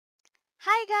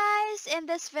Hi guys! In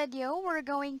this video, we're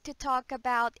going to talk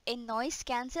about a noise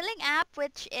cancelling app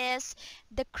which is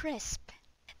the KRISP.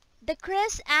 The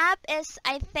KRISP app is,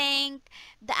 I think,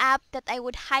 the app that I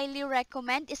would highly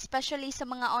recommend, especially sa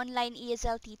mga online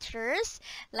ESL teachers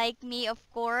like me, of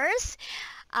course.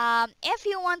 If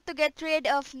you want to get rid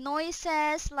of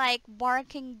noises like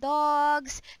barking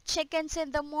dogs, chickens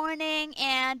in the morning,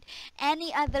 and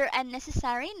any other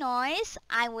unnecessary noise,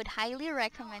 I would highly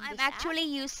recommend this app. I'm actually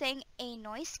using a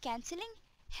noise cancelling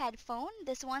headphone.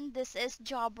 This is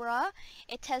Jabra.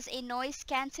 It has a noise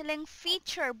cancelling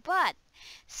feature, but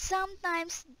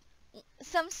sometimes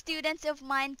some students of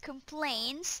mine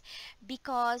complains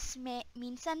because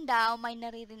minsan daw may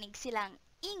naririnig silang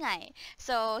ingay.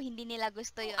 So, hindi nila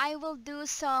gusto yun. I will do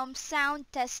some sound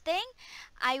testing.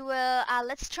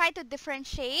 Let's try to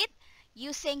differentiate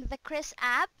using the KRISP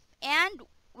app and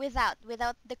without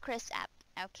the KRISP app.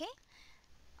 Okay?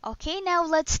 Okay, now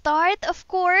let's start. Of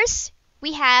course,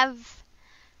 we have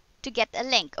to get a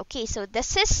link. Okay, so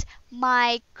this is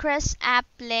my KRISP app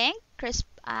link. KRISP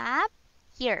app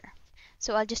here.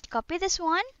 So I'll just copy this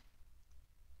one.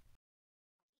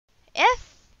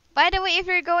 By the way, if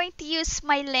you're going to use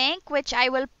my link, which I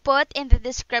will put in the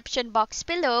description box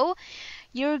below,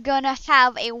 you're gonna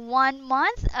have a 1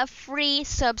 month of free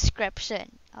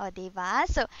subscription. O, diba?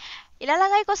 So,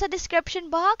 ilalagay ko sa description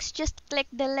box. Just click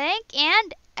the link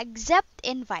and accept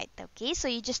invite. Okay, so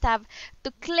you just have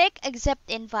to click accept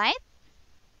invite.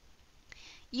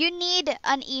 You need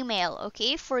an email,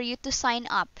 okay, for you to sign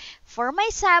up. For my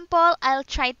sample, I'll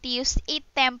try to use a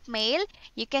temp mail.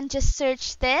 You can just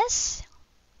search this.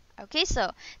 Okay, so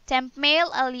temp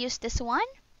mail, I'll use this one.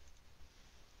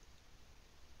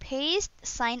 Paste,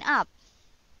 sign up.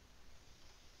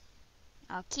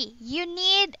 Okay, you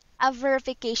need a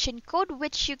verification code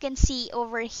which you can see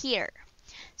over here.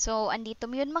 So, andito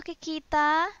mo yun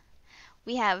makikita.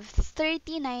 We have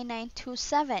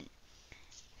 309927.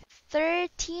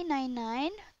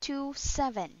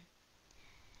 309927.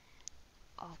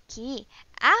 Okay.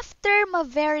 After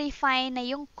ma-verify na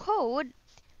yung code,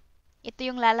 ito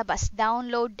yung lalabas,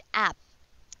 download app.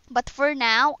 But for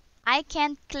now, I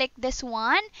can't click this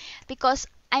one because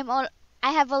I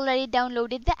have already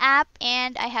downloaded the app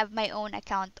and I have my own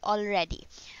account already.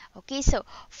 Okay, so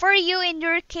for you in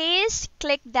your case,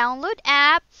 click download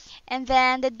app and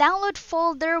then the download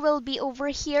folder will be over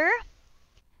here.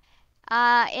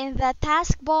 In the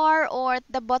taskbar or at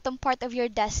the bottom part of your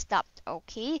desktop.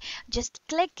 Okay, just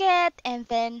click it and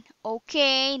then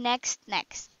okay, next.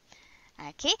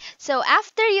 Okay, so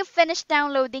after you finish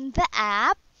downloading the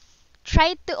app,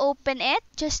 try to open it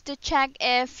just to check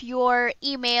if your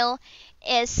email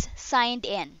is signed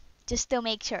in. Just to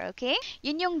make sure, okay?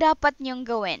 Yun yung dapat nyong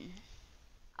gawin.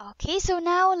 Okay, so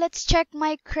now let's check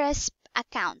my KRISP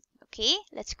account. Okay,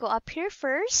 let's go up here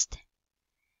first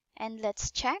and let's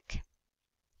check.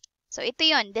 So, ito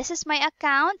yun. This is my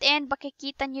account and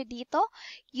makikita nyo dito,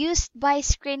 used by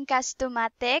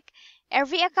Screencast-O-Matic.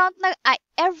 Every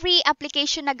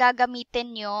application na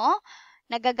gagamitin nyo,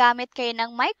 nagagamit kayo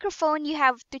ng microphone, you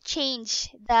have to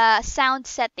change the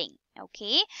sound setting.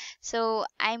 Okay? So,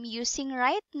 I'm using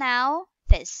right now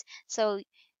this. So,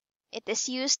 it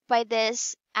is used by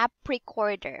this app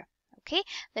recorder. Okay?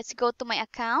 Let's go to my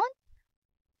account.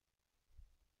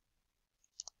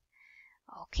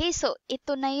 Okay, so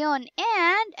ito na yon.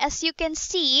 And as you can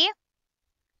see,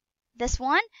 this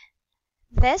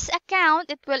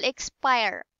account, it will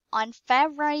expire on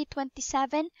February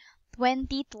 27,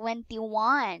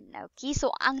 2021. Okay,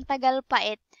 so ang tagal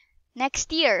pa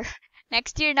next year.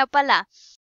 Next year na pala.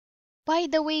 By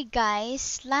the way,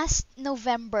 guys, last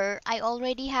November, I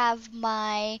already have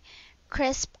my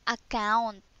KRISP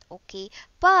account. Okay,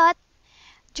 but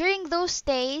during those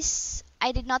days,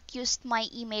 I did not use my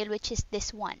email, which is this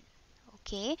one.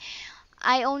 Okay,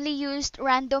 I only used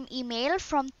random email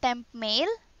from temp mail.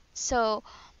 So,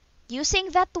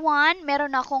 using that one,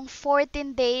 meron akong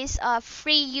 14 days of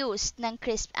free use ng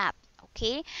KRISP app.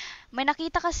 Okay, may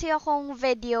nakita kasi akong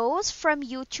videos from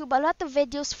YouTube, a lot of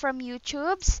videos from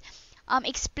YouTube's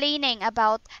explaining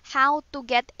about how to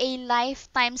get a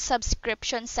lifetime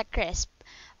subscription sa KRISP.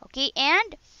 Okay,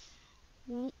 and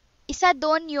isa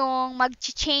doon yung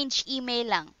mag-change email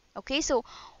lang. Okay, so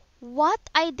what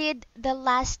I did the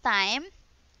last time,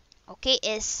 okay,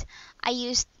 is I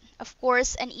used, of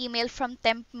course, an email from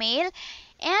temp mail.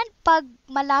 And pag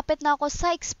malapit na ako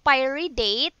sa expiry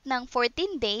date ng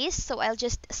 14 days, so I'll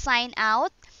just sign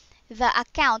out the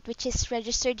account which is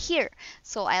registered here.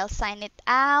 So I'll sign it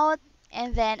out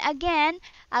and then again,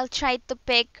 I'll try to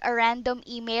pick a random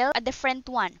email, a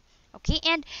different one. Okay,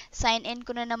 and sign in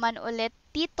ko na naman ulit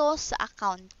dito sa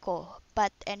account ko.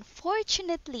 But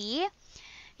unfortunately,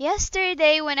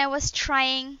 yesterday when I was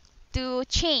trying to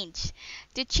change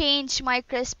my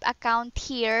Crisp account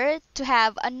here to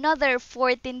have another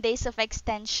 14 days of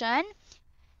extension,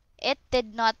 it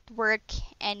did not work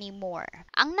anymore.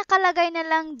 Ang nakalagay na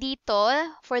lang dito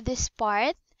for this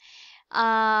part,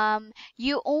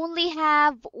 you only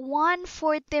have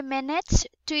 140 minutes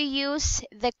to use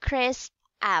the Crisp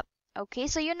app.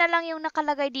 Okay, so yun na lang yung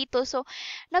nakalagay dito. So,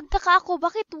 nagtaka ako,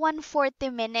 bakit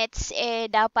 140 minutes?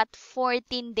 Dapat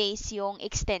 14 days yung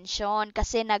extension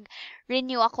kasi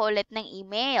nag-renew ako ulit ng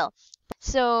email.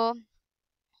 So,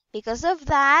 because of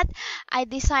that, I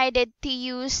decided to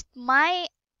use my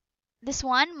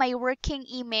working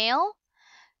email,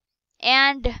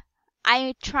 and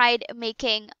I tried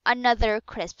making another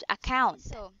Crisp account.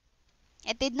 So,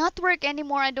 it did not work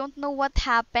anymore. I don't know what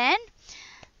happened.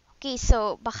 Okay,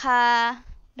 so baka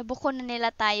nabuko na nila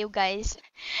tayo, guys.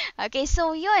 Okay,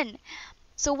 so yun.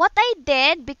 So what I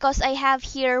did, because I have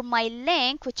here my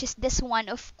link, which is this one,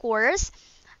 of course,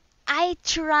 I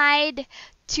tried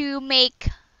to make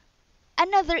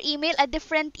another email, a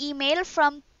different email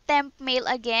from temp mail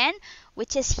again,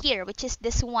 which is here, which is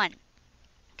this one.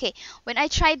 Okay, when I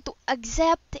tried to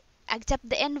accept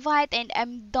the invite and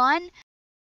I'm done,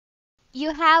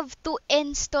 you have to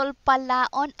install pala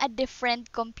on a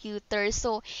different computer.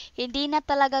 So, hindi na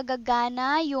talaga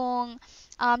gagana yung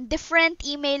different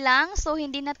email lang. So,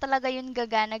 hindi na talaga yun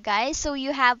gagana, guys. So,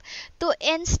 you have to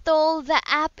install the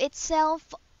app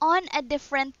itself on a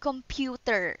different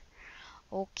computer.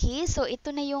 Okay, so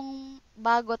ito na yung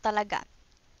bago talaga.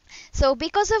 So,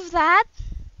 because of that,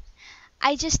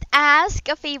 I just ask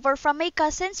a favor from my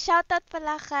cousins. Shoutout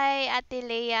pala kay Ate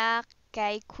Leia,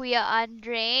 kay Kuya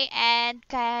Andre, and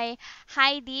kay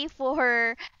Heidi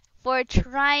for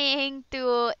trying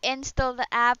to install the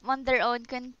app on their own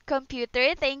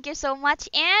computer. Thank you so much.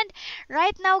 And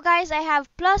right now, guys, I have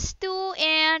 +2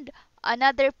 and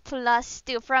another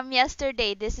 +2 from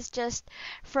yesterday. This is just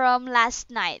from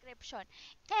last night.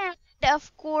 And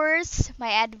of course,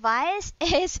 my advice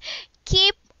is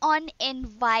keep on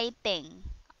inviting.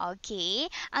 Okay?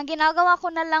 Ang ginagawa ko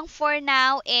na lang for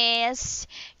now is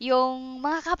yung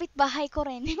mga kapitbahay ko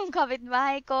rin. Yung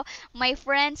kapitbahay ko, my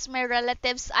friends, my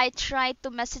relatives, I try to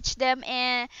message them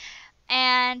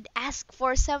and ask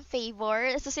for some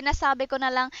favor. So, sinasabi ko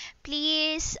na lang,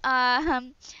 please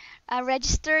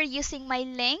register using my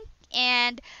link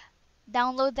and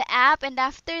download the app, and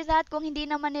after that, kung hindi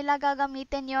naman nila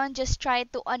gagamitin yon, just try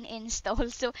to uninstall.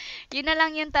 So, yun na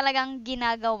lang yung talagang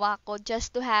ginagawa ko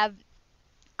just to have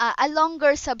a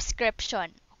longer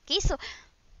subscription. Okay,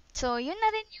 so yun na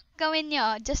rin yung gawin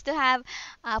nyo, just to have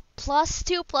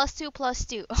 +2, +2,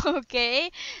 +2.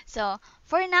 Okay, so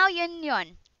for now,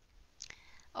 yun.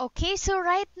 Okay, so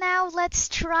right now,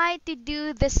 let's try to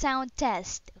do the sound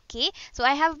test. Okay, so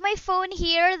I have my phone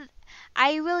here.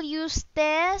 I will use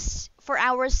this for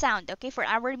our sound, okay, for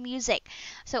our music.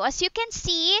 So as you can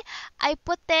see, I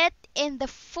put it in the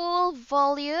full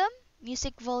volume,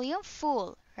 music volume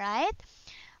full, right?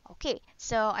 Okay,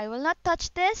 so I will not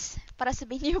touch this para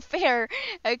sabihin niyo fair.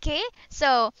 Okay,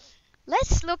 so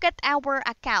let's look at our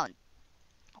account.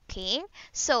 Okay,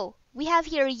 so we have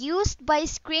here used by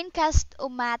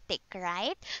Screencast-O-Matic,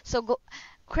 right? So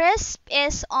Crisp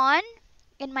is on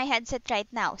in my headset right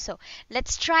now. So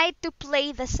let's try to play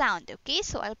the sound. Okay,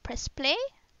 so I'll press play.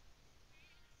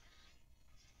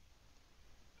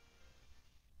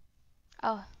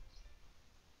 Oh,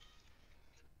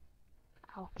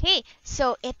 okay,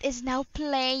 so it is now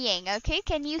playing. Okay,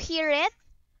 can you hear it?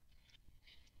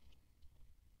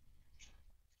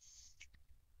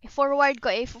 I-forward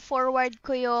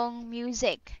ko yung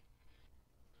music.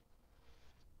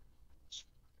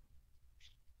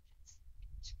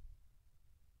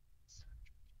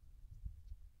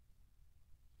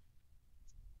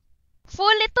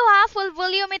 Full ito ha, full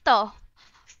volume ito.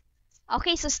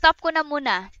 Okay, so stop ko na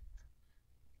muna.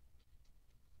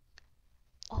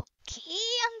 Okay,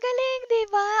 ang galing, di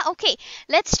ba? Okay,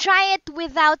 let's try it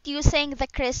without using the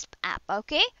Crisp app,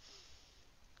 okay?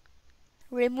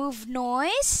 Remove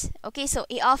noise. Okay, so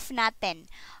i-off natin.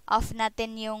 Off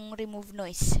natin yung remove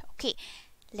noise. Okay,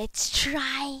 let's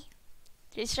try.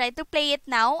 Let's try to play it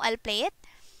now. I'll play it.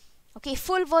 Okay,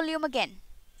 full volume again.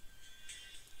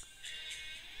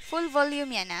 Full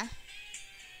volume yan, ah.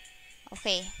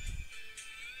 Okay.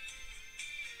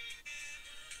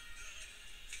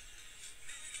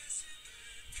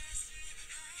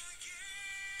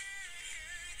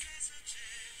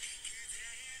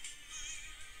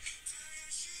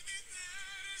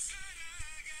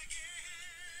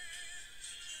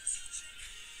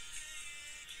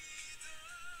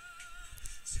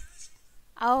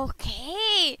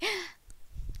 Okay.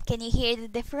 Can you hear the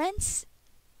difference?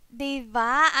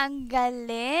 Diba? Ang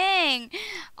galing.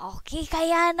 Okay,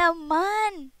 kaya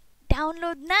naman.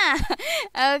 Download na.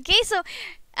 Okay, so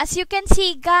as you can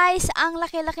see guys, ang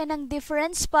laki-laki ng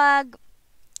difference pag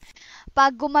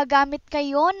gumagamit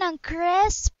kayo ng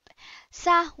crisp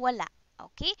sa wala.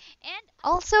 Okay? And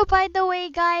also, by the way,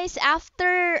 guys,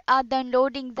 after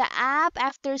downloading the app,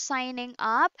 after signing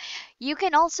up, you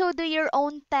can also do your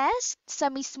own test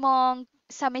sa mismong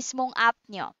app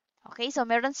nyo. Okay? So,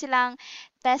 meron silang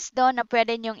test doon na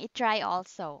pwede nyong i-try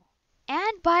also.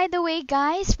 And by the way,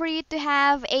 guys, for you to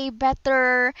have a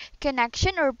better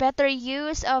connection or better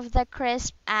use of the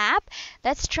Crisp app,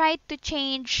 let's try to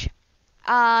change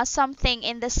something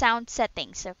in the sound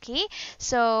settings. Okay,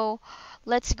 so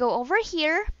let's go over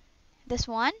here, this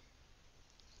one.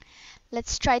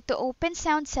 Let's try to open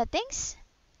sound settings.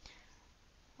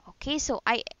 Okay, so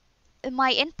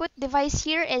my input device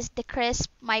here is the Crisp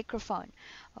microphone.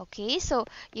 Okay, so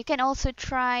you can also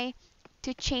try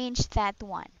to change that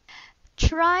one.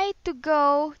 Try to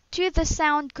go to the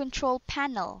sound control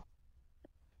panel.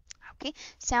 Okay,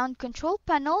 sound control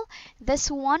panel,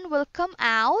 this one will come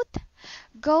out.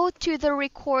 Go to the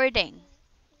recording.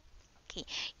 Okay,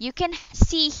 you can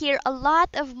see here a lot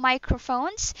of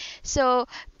microphones, so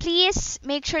please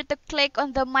make sure to click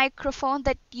on the microphone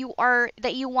that you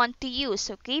want to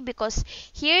use. Okay, because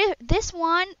here, this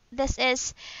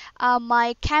is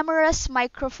my camera's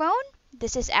microphone.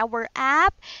 This is our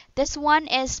app. This one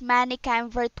is Manicam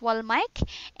virtual mic,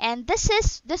 and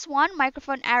this one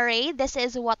microphone array. This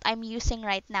is what I'm using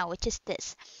right now, which is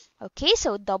this. Okay,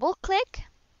 so double click.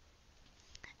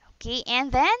 Okay,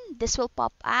 and then this will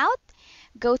pop out.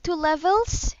 Go to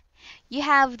levels. You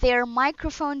have their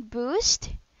microphone boost.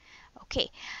 Okay.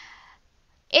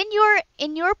 In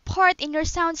your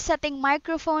sound setting,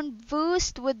 microphone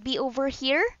boost would be over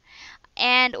here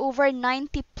and over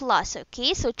 90 plus.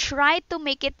 Okay, so try to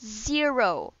make it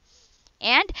 0.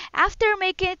 And after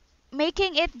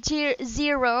making it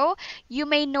 0, you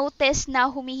may notice na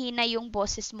humihina yung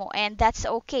boses mo, and that's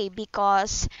okay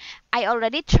because I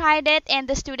already tried it and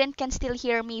the student can still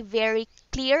hear me very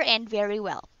clear and very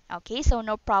well. Okay, so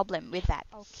no problem with that.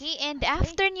 Okay, and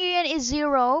after nyo yun is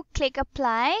 0, click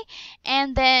apply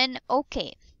and then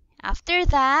okay. After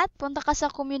that, punta ka sa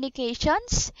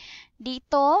communications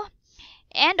dito,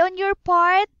 and on your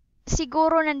part,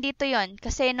 siguro nandito yon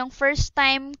kasi nung first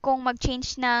time kong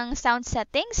mag-change ng sound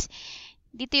settings,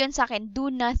 dito yon sa akin,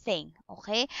 do nothing.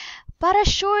 Okay? Para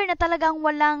sure na talagang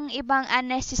walang ibang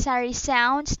unnecessary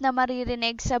sounds na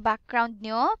maririnig sa background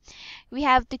nyo, we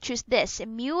have to choose this,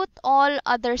 mute all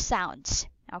other sounds.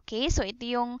 Okay? So ito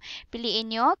yung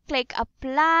piliin nyo, click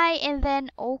apply and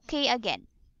then okay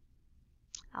again.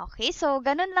 Okay? So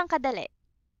ganun lang kadali.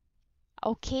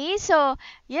 Okay, so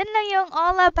yun lang yung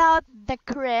all about the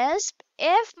crisp.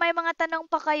 If may mga tanong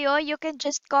pa kayo, you can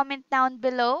just comment down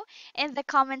below in the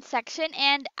comment section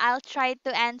and I'll try to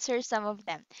answer some of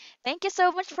them. Thank you so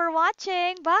much for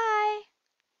watching. Bye!